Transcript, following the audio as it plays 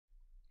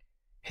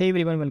Hey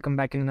everyone, welcome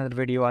back in another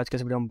video. आज के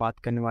इस वीडियो में बात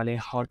करने वाले हैं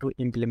how to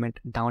implement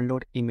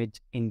download image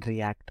in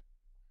React.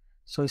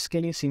 सो इसके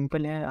लिए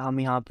सिंपल है, हम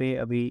यहाँ पे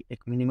अभी एक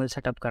मिनिमल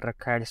सेटअप कर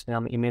रखा है जिसमें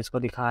हम इमेज को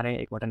दिखा रहे हैं,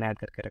 एक बटन ऐड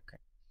करके रखा है।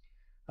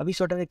 अभी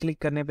इस बटन पे क्लिक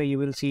करने पे यू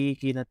विल सी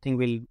कि नथिंग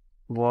विल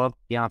वर्क,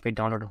 यहाँ पे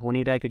डाउनलोड हो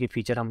नहीं रहा है क्योंकि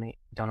फीचर हमने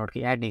डाउनलोड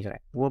की ऐड नहीं करा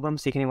है। वो अब हम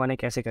सीखने वाले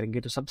कैसे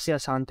करेंगे। तो सबसे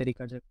आसान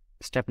तरीका जो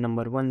step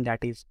number 1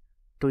 that is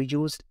to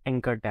use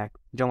anchor tag.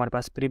 जो हमारे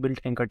पास प्री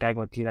बिल्ट एंकर टैग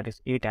होती है दैट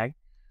इज ए टैग,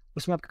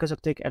 उसमें आप कर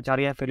सकते हो एक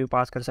एचआरएफ वैल्यू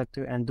पास कर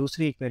सकते हो एंड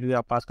दूसरी एक वैल्यू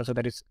आप पास कर सकते हो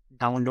that is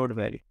download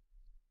value,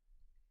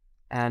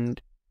 and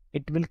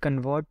it will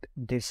convert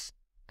this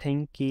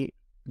thing कि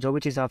जो भी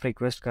चीज़ आप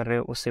रिक्वेस्ट कर रहे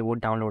हो उससे वो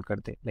डाउनलोड कर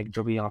दे, लाइक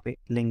जो भी यहाँ पे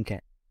लिंक है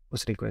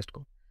उस रिक्वेस्ट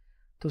को।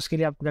 तो उसके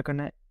लिए आपको क्या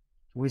करना है,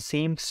 वो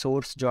सेम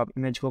सोर्स जो आप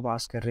इमेज को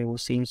पास कर रहे हो वो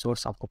सेम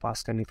सोर्स आपको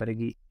पास करनी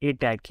पड़ेगी ए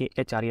टैग के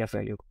एचआरएफ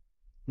वैल्यू को।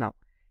 ना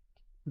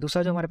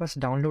दूसरा जो हमारे पास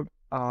डाउनलोड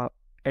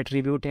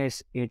एट्रीब्यूट है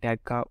इस ए टैग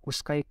का,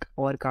 उसका एक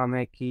और काम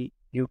है कि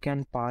you can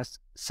pass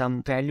some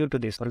value to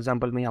this. For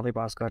example, मैं यहाँ पे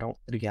पास कर रहा हूँ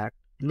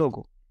react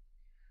logo.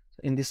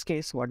 So in this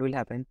case what will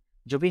happen,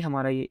 जो भी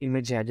हमारा ये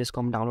इमेज है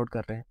जिसको हम डाउनलोड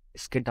कर रहे हैं,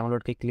 इसके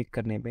डाउनलोड के क्लिक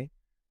करने पे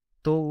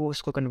तो वो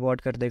उसको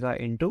कन्वर्ट कर देगा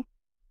इनटू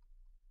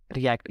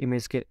रिएक्ट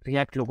इमेज के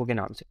रिएक्ट लोगो के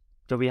नाम से,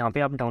 जो भी यहाँ पे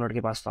आप डाउनलोड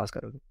के पास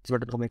करोगे। इस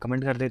बटन को मैं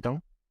कमेंट कर देता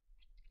हूँ,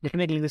 let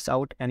me click this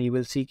out and you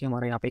will see कि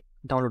हमारा यहाँ पे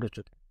डाउनलोड हो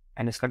चुका है।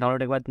 एंड इसका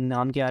डाउनलोड के बाद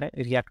नाम क्या आ रहा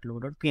है, react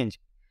logo.png।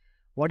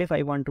 What if I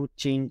want to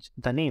change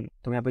the name?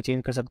 तो मैं यहाँ पे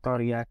चेंज कर सकता हूँ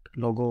react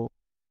logo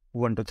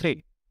 1 to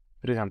 3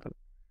 for example.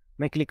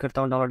 मैं क्लिक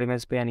करता हूँ डाउनलोड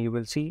इमेज पे एंड यू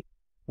विल सी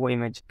वो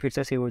इमेज फिर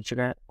से सेव हो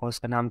चुका है और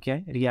उसका नाम क्या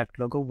है, रिएक्ट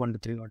लोगो 1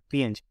 to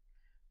 3.png।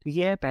 तो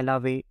ये है पहला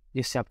वे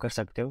जिससे आप कर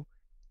सकते हो।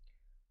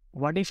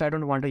 What if I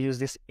don't want to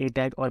use this a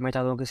tag, और मैं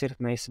चाहता हूँ कि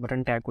सिर्फ मैं इस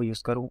बटन टैग को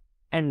यूज़ करूँ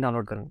एंड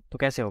डाउनलोड करूँ, तो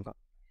कैसे होगा।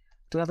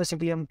 तो यहाँ पे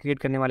सिंपली हम क्रिएट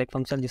करने वाले एक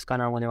फंक्शन जिसका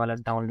नाम होने वाला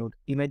डाउनलोड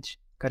इमेज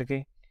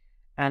करके,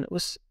 एंड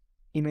उस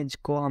इमेज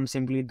को हम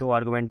सिंपली 2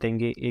 आर्गुमेंट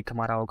देंगे। एक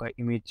हमारा होगा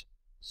इमेज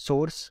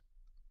सोर्स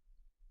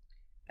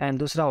एंड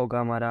दूसरा होगा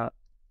हमारा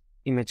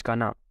इमेज का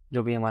नाम,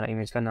 जो भी हमारा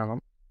इमेज का नाम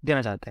हम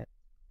देना चाहते हैं।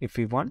 If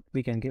we want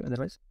we can give,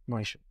 otherwise no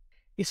issue.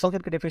 इस फंक्शन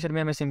के डेफिनेशन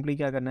में हमें सिंपली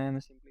क्या करना है, हमें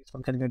सिंपली इस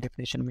फंक्शन के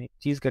डेफिनेशन में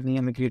चीज़ करनी है,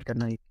 हमें क्रिएट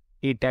करना है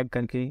ए टैग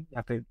करके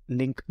या फिर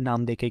लिंक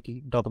नाम देके कि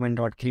डॉक्यूमेंट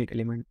डॉट क्रिएट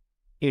एलिमेंट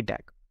ए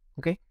टैग।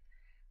 ओके,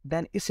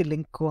 देन इस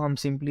लिंक को हम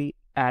सिंपली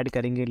ऐड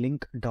करेंगे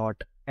लिंक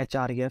डॉट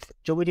एचआरएफ।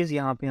 जो भी चीज़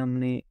यहाँ पे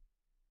हमने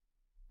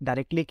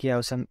डायरेक्टली किया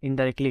उसे हम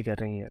इनडायरेक्टली कर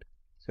रहे हैं यार।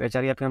 सो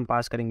एचआरएफ पे हम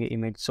पास करेंगे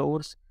इमेज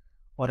सोर्स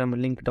और हम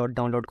लिंक डॉट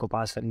डाउनलोड को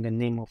पास करेंगे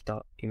name of the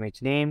image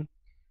name,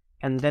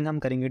 and then हम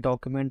करेंगे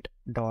डॉक्यूमेंट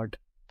डॉट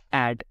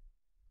ऐड,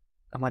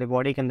 हमारे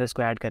बॉडी के अंदर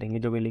इसको ऐड करेंगे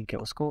जो भी लिंक है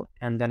उसको,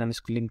 एंड देन हम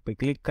इस लिंक पे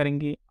क्लिक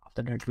करेंगे।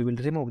 After that we will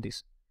remove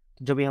this.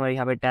 जो भी हमारे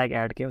यहाँ पे टैग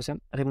ऐड किया उसे हम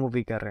रिमूव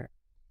भी कर रहे हैं,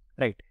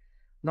 राइट।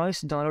 नाउ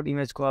इस डाउनलोड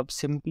इमेज को आप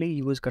सिंपली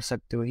यूज कर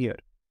सकते हो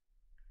here.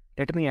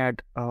 Let me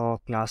add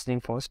class name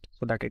first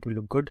so that it will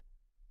look good,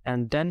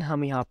 and then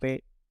हम यहाँ पे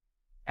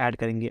ऐड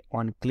करेंगे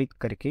ऑन क्लिक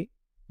करके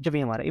जो भी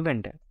हमारा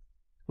इवेंट है,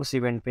 उस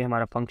इवेंट पे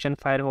हमारा फंक्शन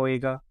फायर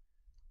होएगा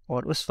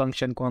और उस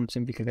फंक्शन को हम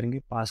सिंपली क्या करेंगे,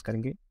 पास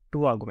करेंगे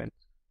 2 argument.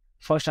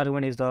 First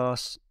argument is the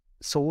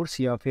source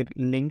या फिर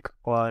लिंक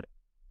और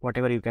what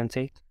ever you can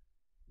say,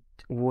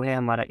 वो है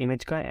हमारा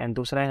इमेज का, एंड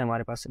दूसरा है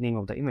हमारे पास name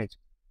of the image.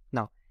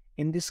 Now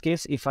in this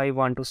case if I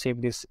want to save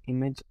this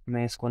image,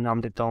 मैं इसको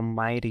नाम देता हूँ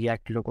माई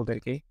रिएक्ट लोगो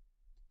करके,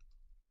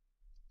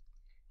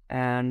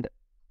 and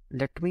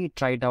let me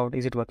try it out,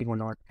 is it working or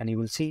not, and you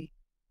will see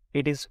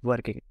it is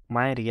working,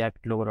 my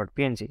react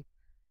logo.png.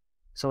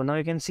 So now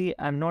you can see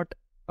I'm not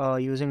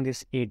using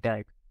this a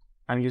tag,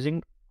 I'm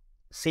using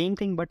same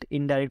thing but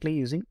indirectly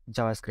using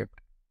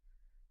javascript.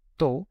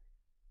 तो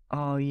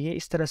ये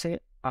इस तरह से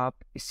आप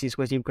इस चीज़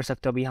को achieve कर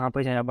सकते हो। अभी यहाँ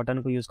पे चाहे आप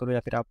बटन को यूज़ करो या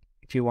फिर आप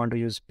if you want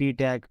to use p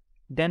tag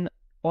then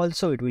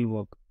also it will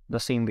work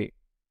the same way,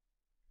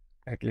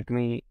 right? Let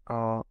me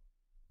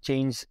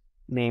change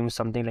name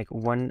something like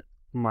one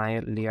my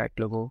react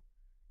logo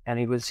and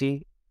you will see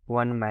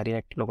one my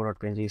react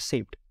logo.png is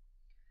saved.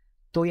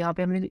 तो यहाँ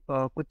पे हमने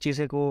कुछ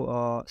चीज़ें को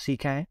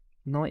सीखा है।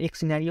 No एक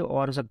सिनेरियो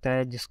और हो सकता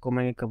है जिसको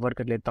मैं कवर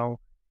कर लेता हूँ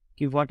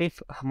कि व्हाट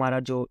इफ़ हमारा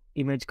जो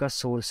इमेज का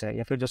सोर्स है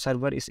या फिर जो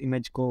सर्वर इस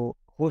इमेज को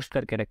होस्ट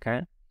करके रखा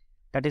है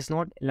that is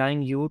not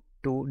allowing you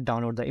to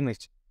download the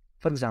image.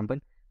 For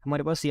example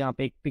हमारे पास यहाँ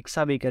पे एक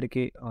पिक्साबे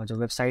करके जो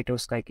वेबसाइट है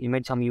उसका एक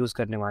इमेज हम यूज़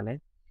करने वाले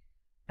हैं,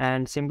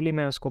 एंड सिंपली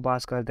मैं उसको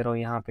पास कर दे रहा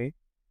हूँ यहाँ पे,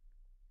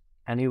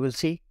 एंड यू विल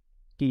सी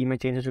कि इमेज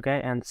चेंज हो चुका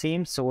है एंड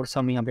सेम सोर्स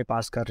हम यहाँ पे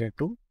पास कर रहे हैं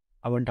टू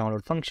आवर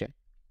डाउनलोड फंक्शन।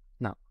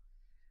 ना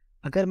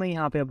अगर मैं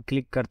यहाँ पे अब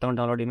क्लिक करता हूँ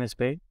डाउनलोड इमेज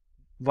पे,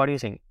 what you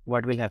think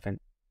what will happen,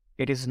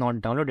 it is not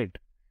downloaded.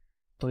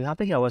 तो यहाँ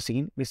पे क्या हुआ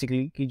सीन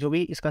बेसिकली कि जो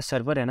भी इसका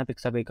सर्वर है ना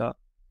पिक्साबे का,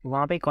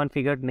 वहाँ पे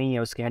कॉन्फ़िगर्ड नहीं है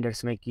उसके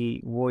हेडर्स में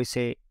कि वो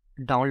इसे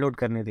डाउनलोड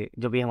करने दे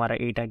जो भी हमारा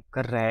ए टैग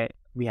कर रहा है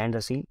बिहाइंड द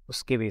सीन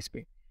उसके बेस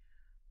पे।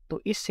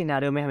 तो इस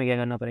सिनेरियो में हमें क्या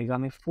करना पड़ेगा,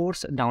 हमें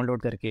फोर्स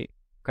डाउनलोड करके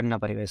करना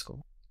पड़ेगा इसको।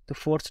 तो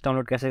फोर्स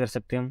डाउनलोड कैसे कर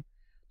सकते हैं हम,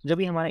 जब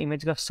भी हमारा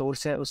इमेज का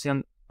सोर्स है उसे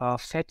हम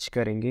फेच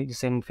करेंगे,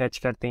 जिसे हम फेच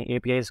करते हैं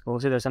एपीआई को,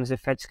 उसी तरह से हम इसे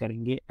फेच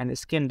करेंगे एंड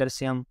इसके अंदर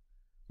से हम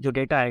जो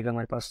डेटा आएगा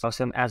हमारे पास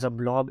उसे हम एज अ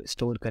ब्लॉब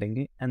स्टोर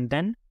करेंगे and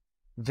then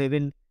we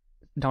will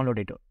download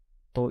it.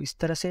 तो इस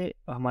तरह से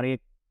हमारे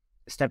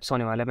स्टेप्स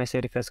होने वाले हैं। मैं इसे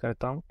रिफ्रेश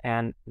करता हूँ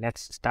and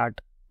let's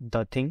start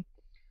the thing.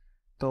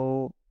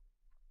 तो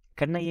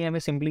करना ये है हमें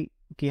सिंपली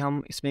कि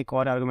हम इसमें एक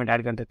और आर्गुमेंट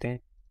ऐड कर देते हैं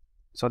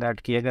सो दैट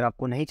कि अगर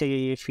आपको नहीं चाहिए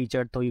ये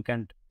फीचर तो यू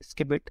कैन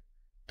स्किप इट।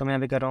 तो मैं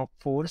यहाँ पे कर रहा हूँ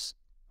फोर्स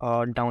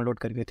और डाउनलोड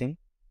करके thing,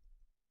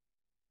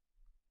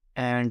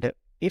 and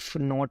if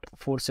not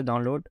force से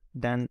डाउनलोड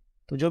देन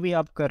तो जो भी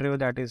आप कर रहे हो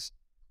that is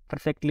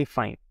perfectly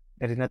fine,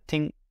 there is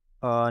nothing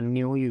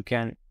new you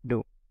can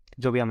do,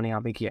 जो भी हमने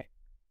यहाँ पे किया है।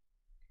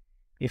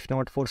 If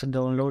not force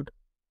download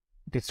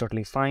it is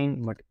totally fine,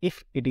 but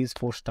if it is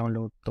force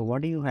download तो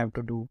what you have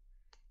to do,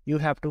 you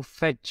have to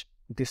fetch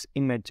this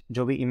image,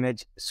 जो भी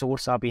इमेज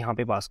सोर्स आप यहाँ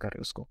पे पास कर रहे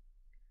हो उसको।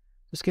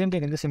 उसके लिए हम क्या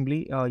करेंगे,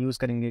 सिंपली यूज़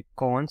करेंगे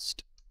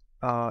कॉन्स्ट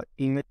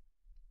इमेज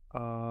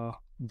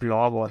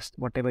ब्लॉब और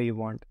वट एवर यू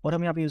वांट, और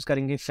हम यहाँ पे यूज़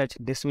करेंगे fetch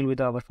this will be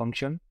the our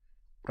function.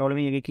 Problem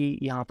ये है कि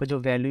यहाँ पे जो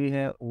वैल्यू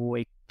है वो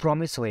एक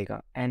प्रॉमिस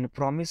होएगा, एंड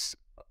प्रॉमिस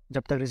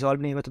जब तक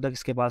रिजॉल्व नहीं हुआ तब तक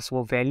इसके पास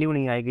वो वैल्यू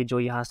नहीं आएगी जो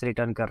यहाँ से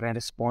रिटर्न कर रहे हैं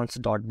रिस्पॉन्स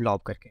डॉट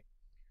ब्लॉब करके।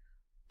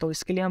 तो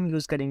इसके लिए हम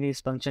यूज़ करेंगे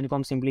इस फंक्शन को,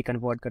 हम सिंपली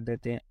कन्वर्ट कर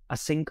देते हैं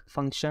async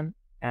function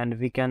and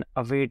we can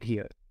await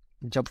here.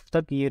 जब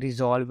तक ये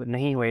रिजॉल्व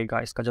नहीं होएगा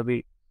इसका जो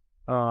भी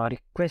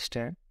रिक्वेस्ट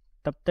है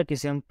तब तक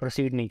इसे हम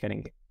प्रोसीड नहीं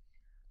करेंगे।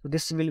 तो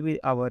this will be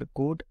our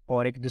code.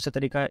 और एक दूसरा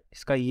तरीका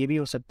इसका ये भी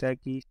हो सकता है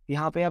कि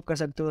यहाँ पे आप कर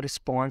सकते हो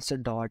रिस्पॉन्स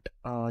डॉट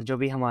जो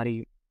भी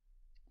हमारी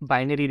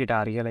बाइनरी डेटा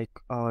आ रही है, like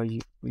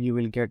you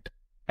will get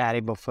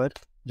array buffer,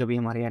 जो भी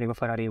हमारी एरे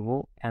बफर आ रही है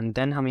वो, एंड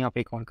देन हम यहाँ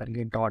पे कॉल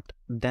करेंगे डॉट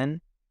देन,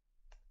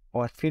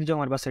 और फिर जो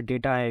हमारे पास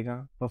डेटा आएगा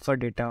बफर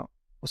डेटा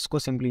उसको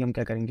सिंपली हम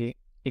क्या करेंगे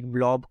एक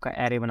ब्लॉब का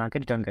एरे बना के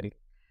रिटर्न करेंगे।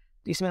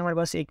 तो इसमें हमारे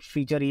पास एक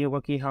फीचर ये होगा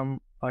कि हम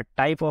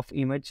type of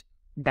image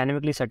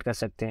dynamically set कर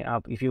सकते हैं।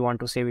 आप if you want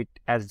to save it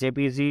as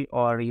JPG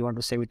और you want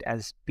to save it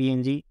as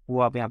PNG, वो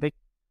आप यहाँ पे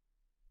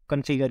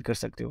कॉन्फ़िगर कर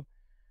सकते हो।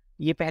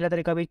 ये पहला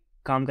तरीका भी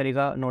काम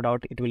करेगा, no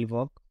doubt it will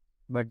work,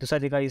 but दूसरा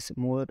तरीका इज़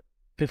मोर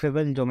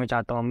प्रिफरेबल, जो मैं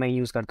चाहता हूँ, मैं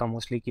यूज़ करता हूँ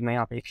मोस्टली कि मैं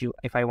यहाँ पे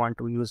if I want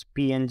to use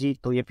PNG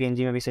तो ये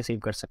पीएनजी में भी इसे सेव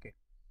कर सके।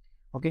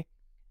 ओके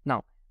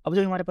नाउ अब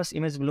जो हमारे पास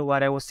इमेज ब्लॉब आ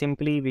रहा है वो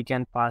simply we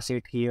can pass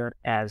it here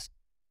as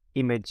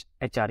image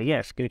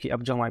href, क्योंकि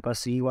अब जो हमारे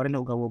पास URL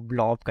होगा वो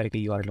ब्लॉब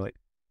करके URL होगा।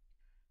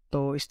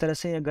 तो इस तरह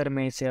से अगर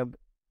मैं इसे अब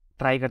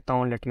ट्राई करता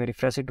हूँ, let me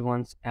refresh it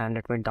once and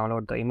let me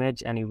download the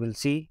image and you will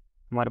see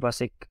हमारे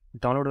पास एक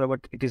डाउनलोड हुआ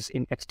but it is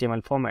in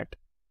HTML format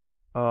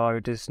और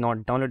it is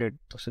not downloaded.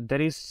 So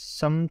there is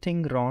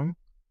something wrong,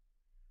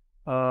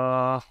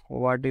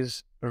 what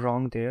is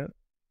wrong there.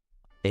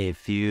 A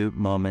few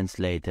moments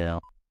later.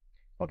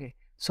 Okay,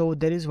 so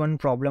there is one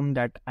problem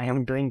that I am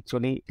doing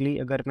actually।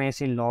 अगर मैं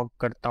इसे log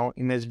करता हूँ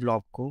image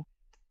blob को,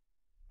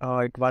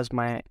 it was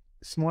my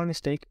small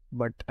mistake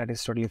but that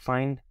is totally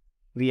fine।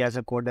 We as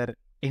a coder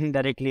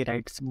indirectly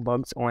writes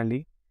bugs only,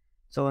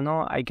 so now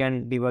I can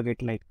debug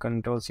it like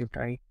Control Shift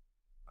I।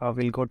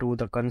 We'll go to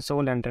the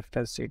console and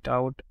refresh it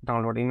out,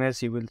 download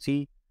image, you will see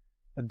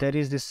there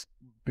is this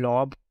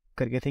blob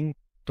करके thing।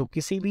 तो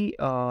किसी भी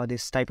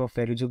this type of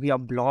value जो भी आप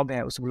blob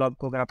है उस blob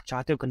को अगर आप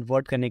चाहते हो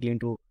कन्वर्ट करने के लिए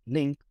into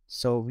link,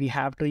 so we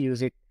have to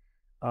use it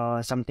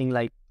something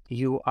like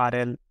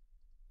URL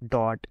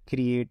dot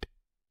create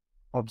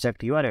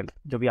object URL,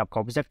 जो भी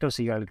आपका ऑब्जेक्ट है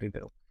उसे URL क्रिएट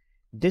करो।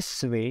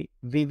 This way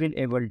we will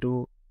able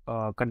to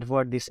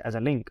convert this as a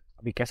link.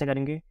 अभी कैसे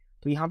करेंगे,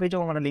 तो यहाँ पे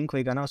जो हमारा लिंक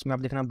होएगा ना उसमें आप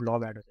देखना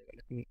ब्लॉब ऐड हो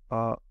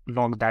जाएगा,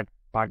 log that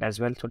part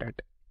as well so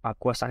that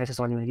आपको आसानी से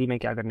समझ में आएगी मैं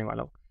क्या करने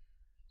वाला हूँ।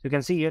 यू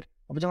कैन सी हियर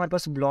अब जो हमारे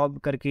पास ब्लॉब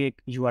करके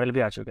एक URL भी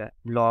आ चुका है,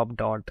 blob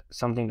dot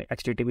something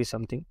HTTP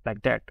something like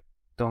that.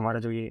 तो हमारा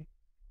जो ये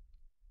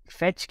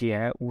फेच किया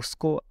है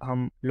उसको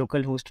हम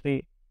लोकल होस्ट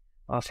पे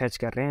फेच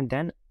कर रहे हैं,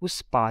 देन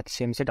उस पाथ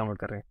से हम इसे डाउनलोड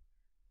कर रहे हैं।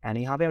 एंड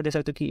यहाँ पे आप देख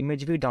सकते हो कि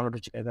इमेज भी डाउनलोड हो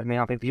चुका है। अगर मैं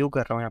यहाँ पे व्यू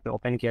कर रहा हूँ, यहाँ पे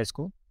ओपन किया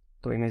इसको,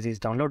 तो image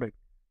is downloaded.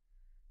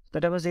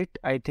 That was it.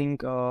 I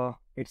think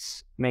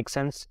it's make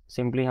sense.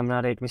 Simply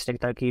हमारा एक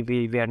मिस्टेक था कि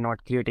we are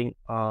not creating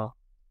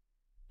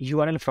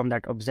URL from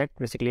that object.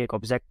 Basically एक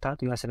ऑब्जेक्ट था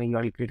तो यहाँ से हमें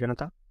URL क्रिएट करना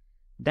था,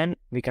 then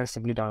we can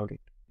simply download it.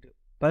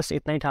 बस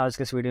इतना ही था आज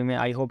के इस वीडियो में।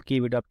 आई होप कि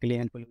वीडियो आपके लिए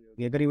हेल्पफुल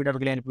होगी। अगर ये वीडियो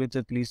आपके लिए हेल्पफुल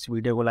तो प्लीज़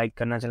वीडियो को लाइक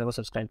करना, चैनल को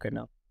सब्सक्राइब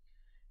करना।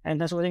 And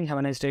thanks for watching, have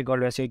a nice day, God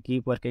bless you,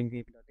 keep working,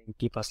 keep learning,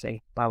 keep hustling,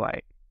 bye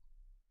bye.